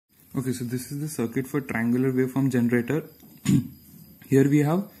Okay, so this is the circuit for triangular waveform generator. Here we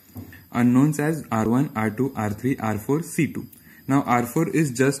have unknowns as R1, R2, R3, R4, C2. Now R4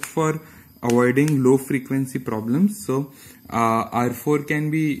 is just for avoiding low frequency problems. So R4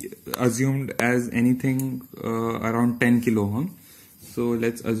 can be assumed as anything around 10 kilo ohms. So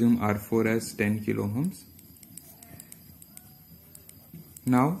let's assume R4 as 10 kilo ohms.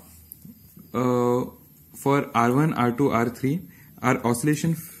 Now for R1, R2, R3, our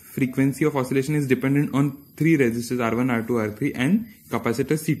oscillation frequency of oscillation is dependent on three resistors R1, R2, R3 and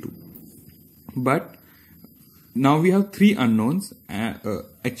capacitor C2. But now we have three unknowns,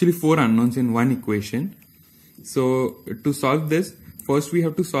 actually four unknowns in one equation. So to solve this, first we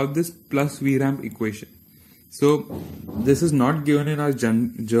have to solve this plus VRAMP equation. So this is not given in our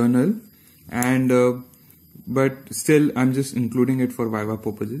journal, and but still I'm just including it for Viva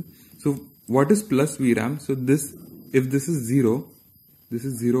purposes. So what is plus VRAMP? So this, if this is 0, this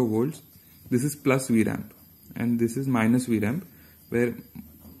is 0 volts, this is plus VRAMP, and this is minus VRAMP, where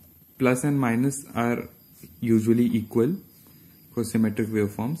plus and minus are usually equal for symmetric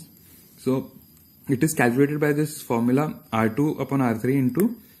waveforms. So it is calculated by this formula R2 upon R3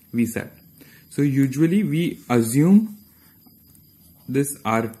 into VSAT. So usually we assume this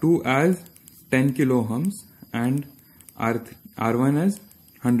R2 as 10 kilo ohms and R1 as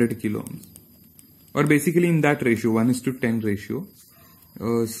 100 kilo ohms, or basically in that ratio, 1:10 ratio,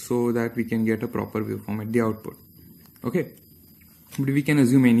 so that we can get a proper waveform at the output. Okay, but we can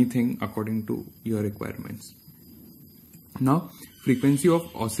assume anything according to your requirements. Now frequency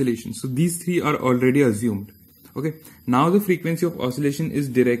of oscillation, so these three are already assumed. Okay, now the frequency of oscillation is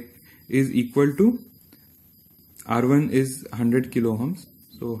equal to R1 is 100 kilo ohms,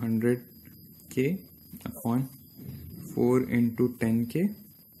 so 100k upon 4 into 10k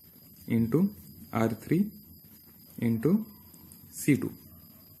into R3 into C2.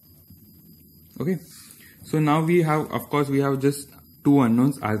 Okay, so now we have, of course, we have just two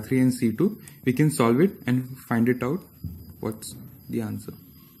unknowns, R3 and C2. We can solve it and find it out what's the answer.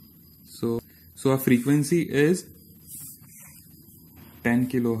 So our frequency is 10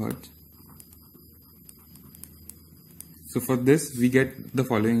 kilohertz. So for this we get the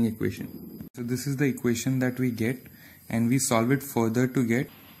following equation. So this is the equation that we get, and we solve it further to get.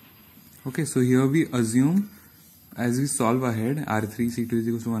 Okay, so here we assume, as we solve ahead, R3 C2 is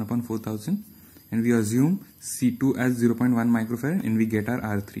equal to 1 upon 4000, and we assume C2 as 0.1 microfarad, and we get our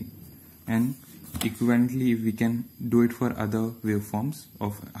R3. And equivalently, we can do it for other waveforms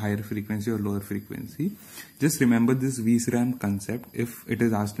of higher frequency or lower frequency. Just remember this VRAMP concept. If it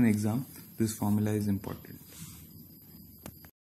is asked in exam, this formula is important.